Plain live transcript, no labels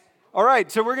All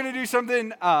right, so we're going to do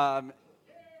something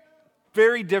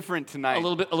very different tonight. A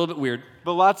little bit weird.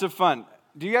 But lots of fun.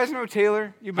 Do you guys know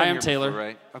Taylor? You've been I am here Taylor. before,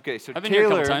 right? Okay, so I've been here a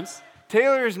couple times.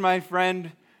 Taylor is my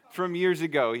friend from years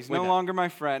ago. He's no back. longer my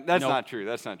friend. That's Nope. not true.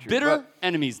 That's not true. Bitter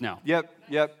enemies now. Yep.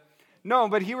 No,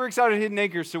 but he works out at Hidden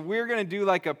Acres, so we're going to do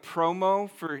like a promo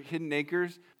for Hidden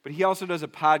Acres, but he also does a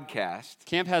podcast.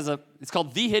 Camp has it's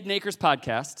called The Hidden Acres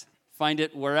Podcast. Find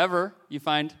it wherever you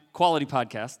find quality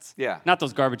podcasts. Yeah. Not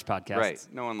those garbage podcasts. Right.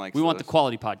 No one likes We want the those.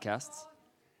 quality podcasts.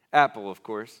 Apple, of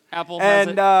course. Apple has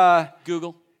and, it.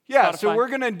 Google. Yeah, Spotify.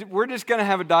 so we're just gonna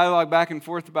have a dialogue back and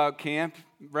forth about camp,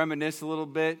 reminisce a little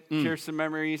bit, share some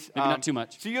memories. Maybe not too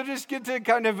much. So you'll just get to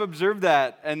kind of observe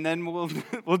that, and then we'll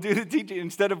do the teaching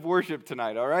instead of worship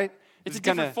tonight. All right? It's a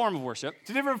different form of worship. It's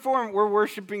a different form. We're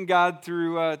worshiping God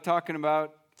through talking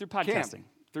about Through podcasting. camp,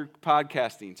 through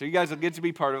podcasting. So you guys will get to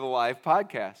be part of a live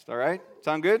podcast. All right?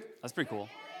 Sound good? That's pretty cool.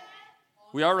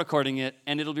 We are recording it,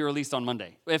 and it'll be released on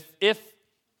Monday.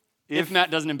 If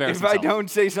Matt doesn't embarrass himself. If I don't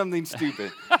say something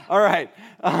stupid. All right.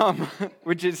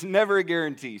 Which is never a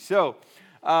guarantee. So,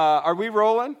 are we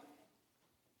rolling?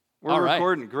 We're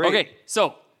recording. Great. Okay,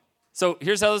 so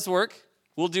here's how this works.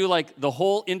 We'll do like the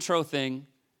whole intro thing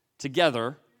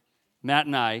together, Matt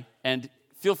and I, and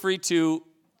feel free to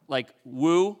like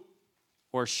woo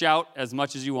or shout as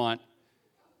much as you want.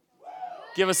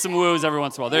 Give us some woos every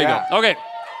once in a while. There you go. Okay.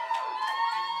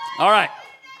 All right.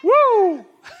 Woo!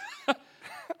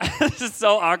 This is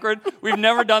so awkward. We've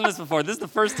never done this before. This is the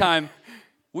first time.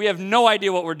 We have no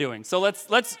idea what we're doing. So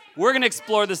we're going to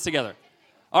explore this together.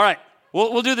 All right.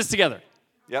 We'll do this together.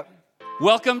 Yep.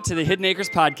 Welcome to the Hidden Acres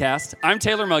Podcast. I'm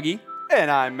Taylor Muggy. And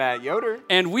I'm Matt Yoder.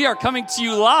 And we are coming to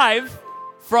you live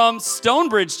from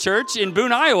Stonebridge Church in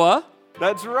Boone, Iowa.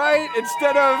 That's right.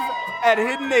 Instead of at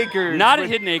Hidden Acres. Not at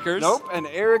Hidden Acres. Nope. And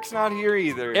Eric's not here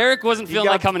either. Eric wasn't feeling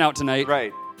like coming out tonight.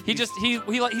 Right. He's an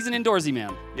indoorsy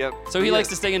man. Yep. So he likes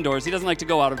to stay indoors. He doesn't like to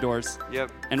go out of doors.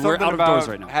 Yep. And Something we're out of doors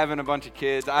right now. Having a bunch of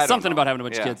kids. Something about having a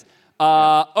bunch of kids.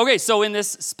 Okay, so in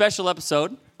this special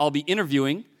episode, I'll be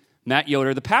interviewing Matt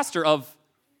Yoder, the pastor of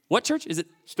what church? Is it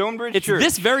Stonebridge Church?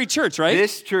 It's this very church, right?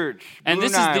 This church. And Boone,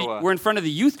 this is Iowa. we're in front of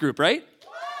the youth group, right?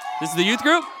 This is the youth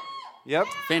group? Yep.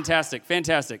 Fantastic.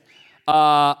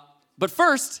 But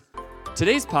first,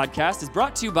 today's podcast is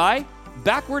brought to you by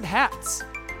Backward Hats.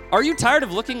 Are you tired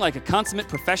of looking like a consummate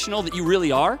professional that you really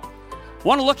are?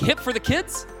 Want to look hip for the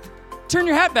kids? Turn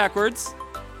your hat backwards,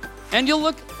 and you'll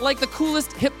look like the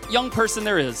coolest hip young person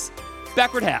there is.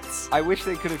 Backward Hats. I wish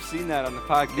they could have seen that on the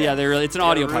podcast. Yeah, it's an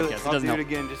audio podcast. It I'll doesn't do help. it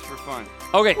again just for fun.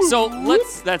 Okay, so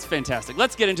that's fantastic.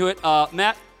 Let's get into it.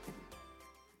 Matt,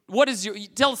 tell us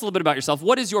a little bit about yourself.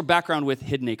 What is your background with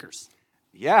Hidden Acres?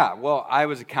 Yeah, well, I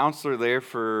was a counselor there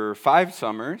for 5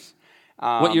 summers.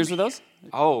 What years were those?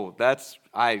 Oh,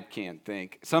 I can't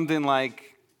think. Something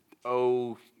like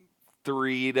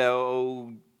 03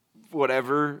 to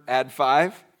whatever, add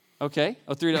 5. Okay,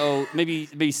 03 to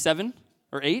maybe 7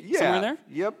 or 8, Yeah. somewhere in there?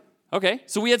 Yep. Okay,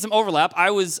 so we had some overlap. I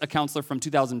was a counselor from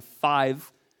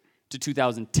 2005 to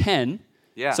 2010.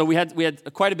 Yeah. So we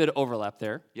had quite a bit of overlap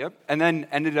there. Yep. And then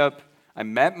I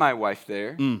met my wife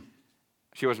there.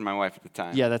 She wasn't my wife at the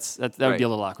time. Yeah, that would be a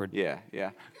little awkward. Yeah.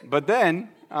 But then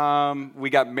we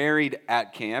got married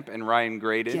at camp, and Ryan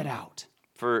Graydon. Get out.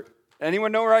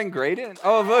 Anyone know Ryan Graydon?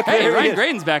 Oh, look. Hey, there he Ryan is.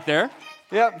 Graydon's back there.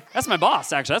 Yep. That's my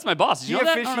boss, actually. That's my boss. Did you know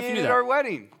that? I don't know if you knew officiated that. our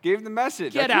wedding. Gave the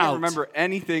message. Get I can't out. remember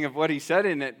anything of what he said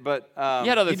in it, but You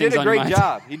had other he things did a on your great mind.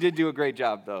 job. He did do a great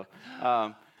job, though.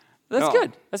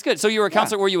 That's good. So you were a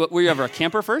counselor. Were you ever a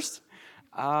camper first?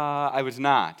 I was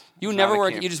not. You never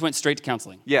were. You just went straight to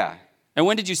counseling. Yeah. And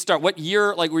when did you start? What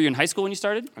year? Like, were you in high school when you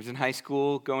started? I was in high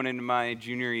school going into my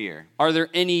junior year. Are there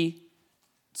any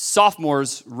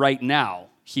sophomores right now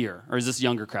here, or is this a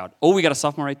younger crowd? Oh, we got a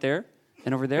sophomore right there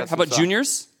and over there. How about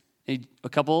juniors? A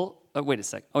couple. Wait a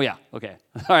sec. Oh yeah. Okay.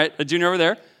 All right. A junior over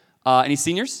there. Any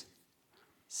seniors?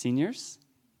 Seniors.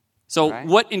 So,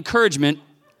 What encouragement?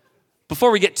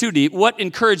 Before we get too deep, what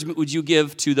encouragement would you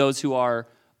give to those who are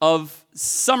of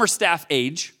summer staff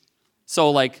age?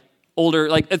 So, like older,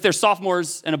 like if they're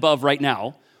sophomores and above right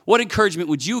now, what encouragement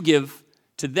would you give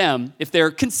to them if they're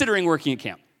considering working at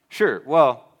camp? Sure.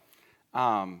 Well,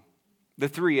 the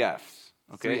 3 Fs.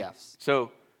 Okay. 3 Fs.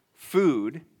 So,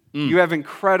 food. You have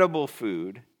incredible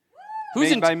food.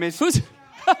 Who's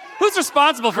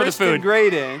responsible for the Kristen food?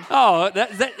 Graydon. Oh,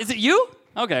 is it you?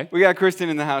 Okay. We got Kristen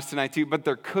in the house tonight too, but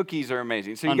their cookies are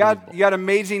amazing. So you got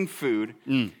amazing food.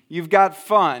 You've got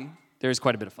fun. There's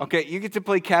quite a bit of fun. Okay, you get to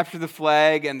play Capture the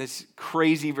Flag and this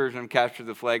crazy version of Capture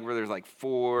the Flag where there's like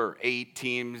 4 or 8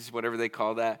 teams, whatever they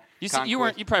call that. You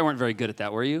probably weren't very good at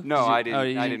that, were you? No, I didn't.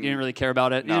 You didn't really care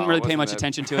about it. No, you didn't really it pay wasn't much that-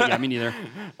 attention to it. Yeah, me neither.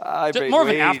 Just More of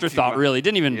an afterthought, really.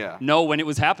 Didn't even Yeah. know when it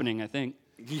was happening, I think.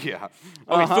 Yeah.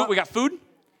 Okay, we got food?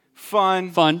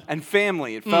 Fun, and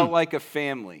family. It felt like a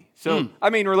family. So, I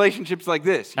mean, relationships like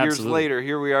this. Years Absolutely. later,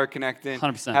 here we are connecting,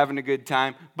 100%. having a good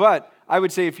time. But I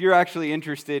would say if you're actually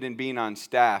interested in being on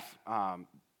staff,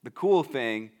 the cool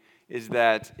thing is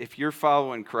that if you're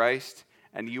following Christ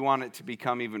and you want it to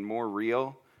become even more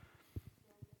real,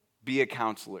 be a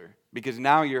counselor. Because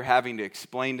now you're having to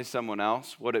explain to someone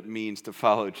else what it means to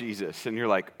follow Jesus. And you're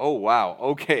like, oh, wow,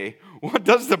 okay, what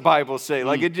does the Bible say?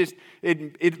 Like,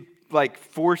 it like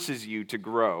forces you to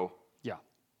grow Yeah.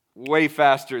 way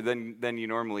faster than you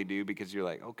normally do because you're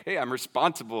like, okay, I'm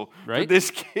responsible for Right? this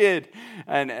kid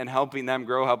and helping them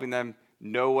grow, helping them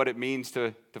know what it means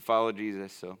to follow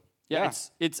Jesus. So Yeah,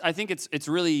 I think it's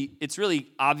really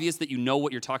obvious that you know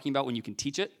what you're talking about when you can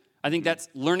teach it. I think that's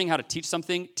learning how to teach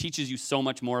something teaches you so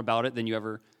much more about it than you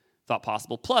ever thought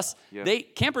possible. Plus,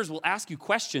 campers will ask you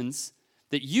questions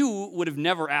that you would have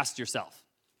never asked yourself.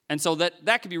 And so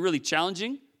that could be really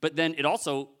challenging, but then it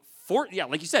also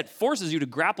like you said, forces you to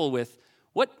grapple with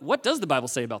what does the Bible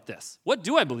say about this? What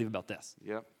do I believe about this?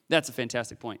 Yep. That's a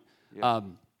fantastic point. Yep.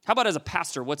 How about as a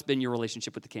pastor, what's been your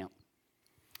relationship with the camp?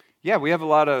 Yeah, we have a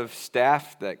lot of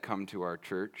staff that come to our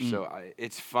church, so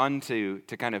it's fun to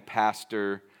kind of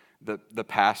pastor the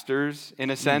pastors in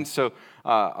a sense. So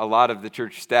a lot of the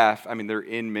church staff, I mean, they're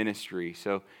in ministry,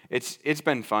 so it's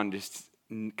been fun just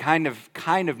kind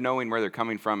of knowing where they're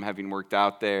coming from, having worked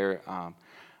out there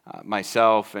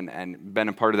myself and been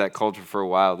a part of that culture for a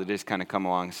while, to just kind of come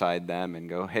alongside them and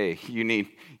go, hey, you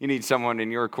need someone in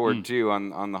your court too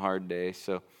on the hard day.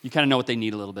 So You kind of know what they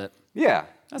need a little bit. yeah,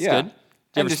 That's yeah. good.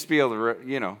 And just be able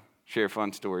to, share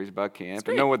fun stories about camp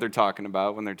and know what they're talking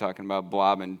about when they're talking about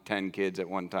blobbing 10 kids at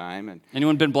one time. And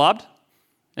Anyone been blobbed?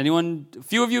 A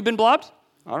few of you have been blobbed?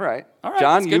 all right, All right,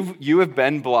 John, that's good. you have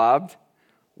been blobbed.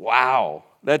 Wow,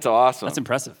 that's awesome. That's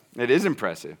impressive. It is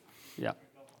impressive. Yeah.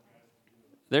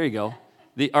 There you go.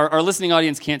 Our listening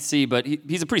audience can't see, but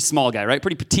he's a pretty small guy, right?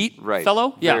 Pretty petite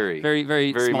fellow? Yeah, Very, very,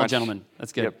 very, very small much. gentleman.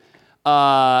 That's good. Yep.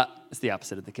 It's the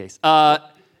opposite of the case.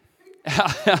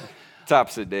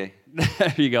 Tops of the day.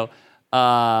 There you go.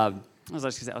 I was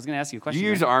going to ask you a question. Do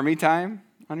you use Army time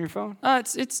on your phone?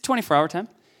 It's 24-hour time.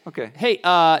 Okay. Hey,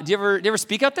 do you ever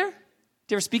speak out there?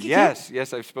 Do you ever speak at camp?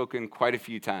 Yes, I've spoken quite a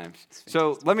few times.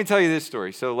 So let me tell you this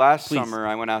story. So last summer,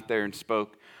 I went out there and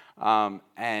spoke,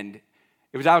 and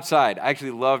it was outside. I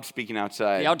actually loved speaking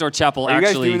outside. The outdoor chapel, Are you guys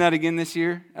actually. doing that again this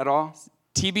year at all?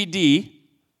 TBD,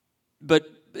 but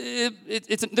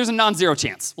there's a non-zero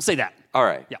chance. We'll say that. All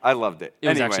right. Yeah. I loved it. It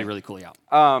was Anyway, actually really cool, yeah.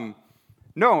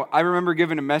 No, I remember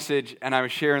giving a message, and I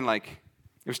was sharing, it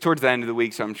was towards the end of the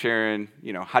week, so I'm sharing,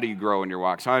 how do you grow in your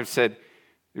walk? So I said,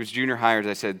 it was junior hires,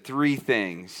 I said 3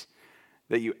 things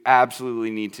that you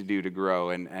absolutely need to do to grow,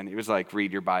 and it was like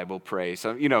read your Bible, pray.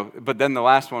 So, but then the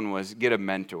last one was get a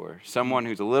mentor, someone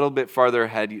who's a little bit farther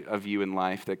ahead of you in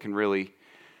life that can really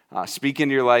speak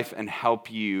into your life and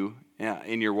help you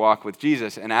in your walk with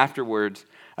Jesus. And afterwards,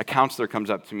 a counselor comes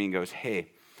up to me and goes,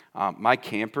 hey, my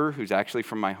camper, who's actually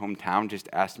from my hometown, just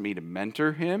asked me to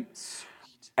mentor him. Sweet.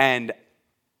 And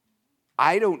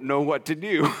I don't know what to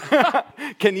do.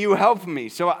 Can you help me?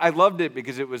 So I loved it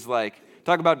because it was like,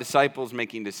 talk about disciples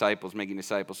making disciples.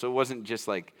 So it wasn't just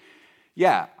like,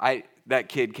 that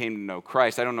kid came to know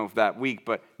Christ. I don't know if that week,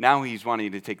 but now he's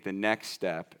wanting to take the next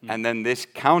step. Mm-hmm. And then this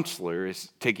counselor is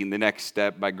taking the next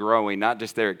step by growing, not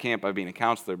just there at camp by being a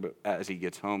counselor, but as he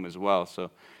gets home as well. So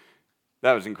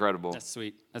that was incredible. That's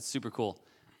sweet. That's super cool.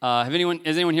 Has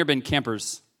anyone here been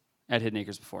campers at Hidden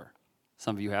Acres before?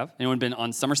 Some of you have. Anyone been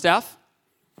on summer staff?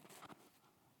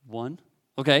 1.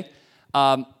 Okay.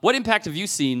 What impact have you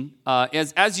seen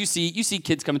as you see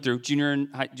kids coming through, junior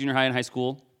high and high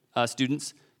school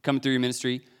students coming through your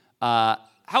ministry? How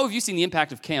have you seen the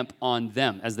impact of camp on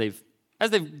them as they've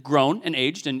grown and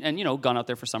aged and gone out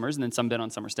there for summers, and then some been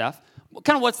on summer staff?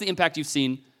 What's the impact you've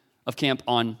seen of camp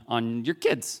on your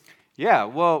kids? Yeah,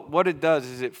 well, what it does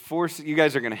is it forces, you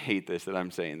guys are going to hate this that I'm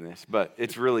saying this, but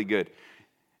it's really good.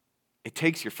 It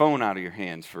takes your phone out of your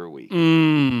hands for a week.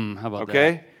 How about that?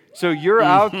 Okay? So you're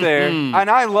out there, and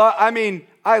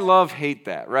I hate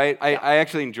that, right? I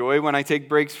actually enjoy when I take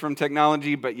breaks from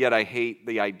technology, but yet I hate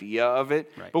the idea of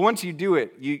it. Right. But once you do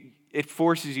it, it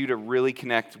forces you to really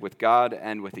connect with God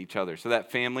and with each other. So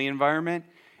that family environment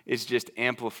is just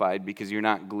amplified because you're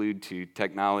not glued to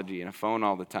technology and a phone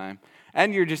all the time.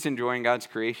 And you're just enjoying God's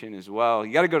creation as well.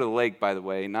 You got to go to the lake, by the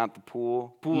way, not the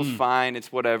pool. Pool's fine.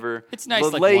 It's whatever. It's nice.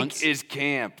 The like lake once. is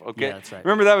camp, okay? Yeah, that's right.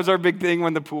 Remember that was our big thing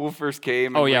when the pool first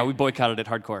came? Oh, yeah, we boycotted it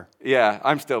hardcore. Yeah,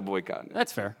 I'm still boycotting it.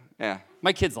 That's fair. Yeah.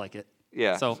 My kids like it.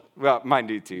 Yeah. So, well, mine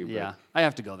do too. But yeah, I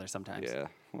have to go there sometimes. yeah,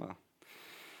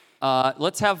 well.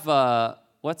 Let's have,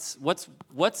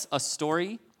 what's a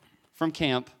story from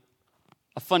camp,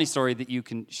 a funny story that you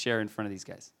can share in front of these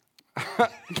guys?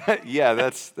 Yeah,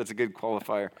 that's a good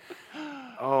qualifier.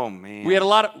 Oh man. We had a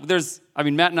lot of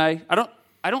Matt and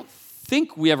I don't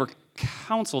think we ever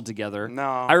counseled together. No.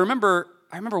 I remember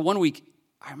one week,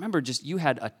 just you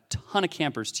had a ton of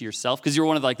campers to yourself because you were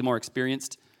one of the more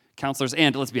experienced counselors,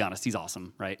 and let's be honest, he's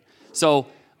awesome, right? So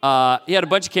he had a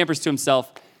bunch of campers to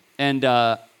himself, and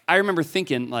I remember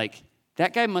thinking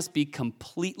that guy must be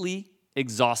completely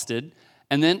exhausted.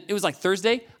 And then it was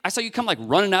Thursday, I saw you come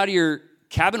running out of your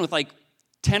cabin with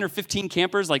 10 or 15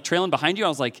 campers trailing behind you. I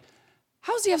was like,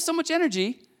 how does he have so much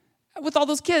energy with all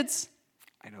those kids?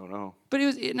 I don't know. But it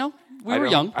was, we were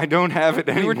young. I don't have it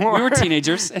anymore. We were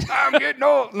teenagers. I'm getting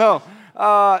old. No.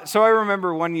 So I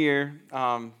remember one year,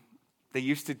 they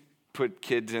used to put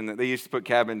cabins in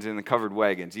the covered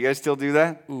wagons. You guys still do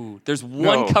that? Ooh, there's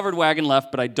one covered wagon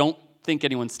left, but I don't think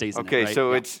anyone stays in it. Okay, right?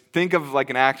 so think of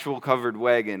an actual covered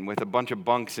wagon with a bunch of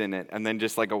bunks in it, and then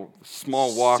just a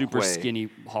small walkway. Super skinny,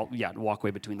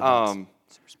 walkway between the bunks.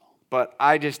 Super small. But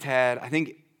I just had, I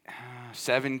think,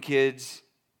 7 kids,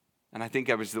 and I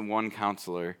think I was the one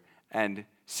counselor, and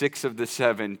 6 of the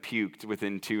 7 puked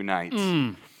within 2 nights.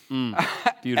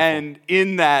 Beautiful. And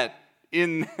in that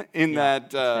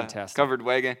covered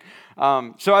wagon.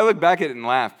 So I look back at it and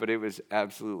laugh, but it was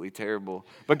absolutely terrible.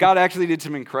 But God actually did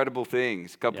some incredible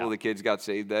things. A couple of the kids got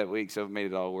saved that week, so it made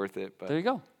it all worth it. But there you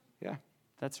go. Yeah.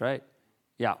 That's right.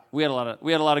 Yeah, we had a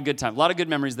lot of good time. A lot of good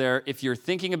memories there. If you're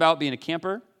thinking about being a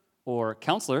camper or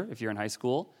counselor, if you're in high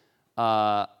school,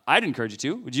 I'd encourage you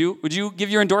to. Would you give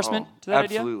your endorsement to that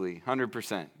absolutely. Idea? Absolutely.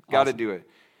 100%. Got to do it.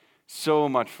 So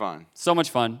much fun. So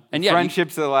much fun. And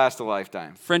friendships that last a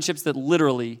lifetime. Friendships that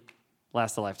literally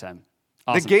last a lifetime.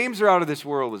 Awesome. The games are out of this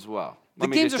world as well. The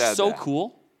games are so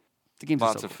cool. The games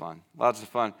are so cool. Fun. Lots of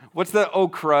fun. What's the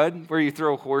crud where you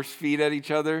throw horse feet at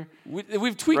each other?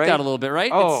 We've tweaked out a little bit,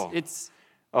 right? Okay.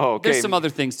 There's some other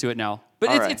things to it now.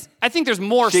 But it's I think there's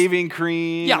more. Shaving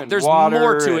cream. Yeah, there's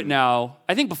more to it now.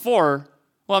 I think before,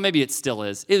 well, maybe it still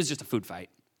is. It was just a food fight.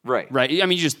 Right. I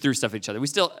mean, you just threw stuff at each other.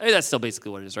 That's still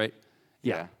basically what it is, right?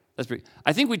 Yeah. That's pretty.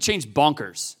 I think we changed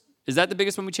bonkers. Is that the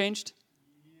biggest one we changed?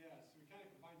 Yes, we kind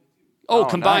of combined the 2.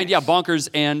 Combined, nice. Yeah, bonkers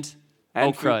and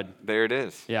crud. There it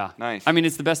is. Yeah. Nice. I mean,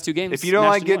 it's the best 2 games. If you don't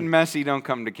like getting messy, don't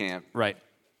come to camp. Right.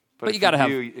 But you got to have.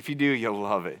 If you do, you'll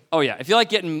love it. Oh yeah. If you like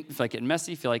getting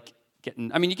messy, if you like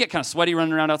getting, I mean, you get kind of sweaty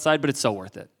running around outside, but it's so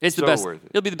worth it. It's the best. Worth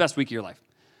it. It'll be the best week of your life.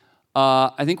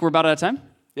 I think we're about out of time.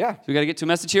 Yeah. So we got to get to a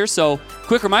message here. So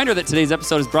quick reminder that today's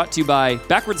episode is brought to you by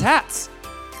Backwards Hats.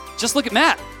 Just look at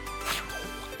Matt.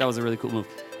 That was a really cool move.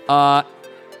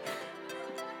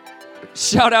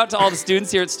 Shout out to all the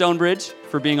students here at Stonebridge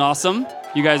for being awesome.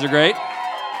 You guys are great.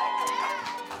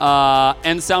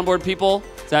 And the soundboard people.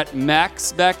 Is that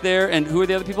Max back there? And who are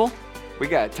the other people? We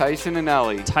got Tyson and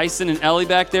Ellie. Tyson and Ellie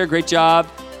back there. Great job.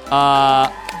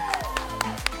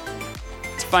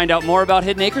 To find out more about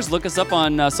Hidden Acres, look us up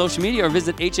on social media or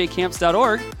visit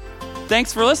hacamps.org.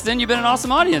 Thanks for listening. You've been an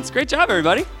awesome audience. Great job,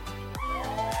 everybody.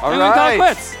 All right. right. We call it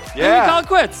quits. Yeah. We call it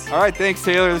quits. All right. Thanks,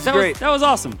 Taylor. This is great. That was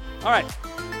awesome. All right.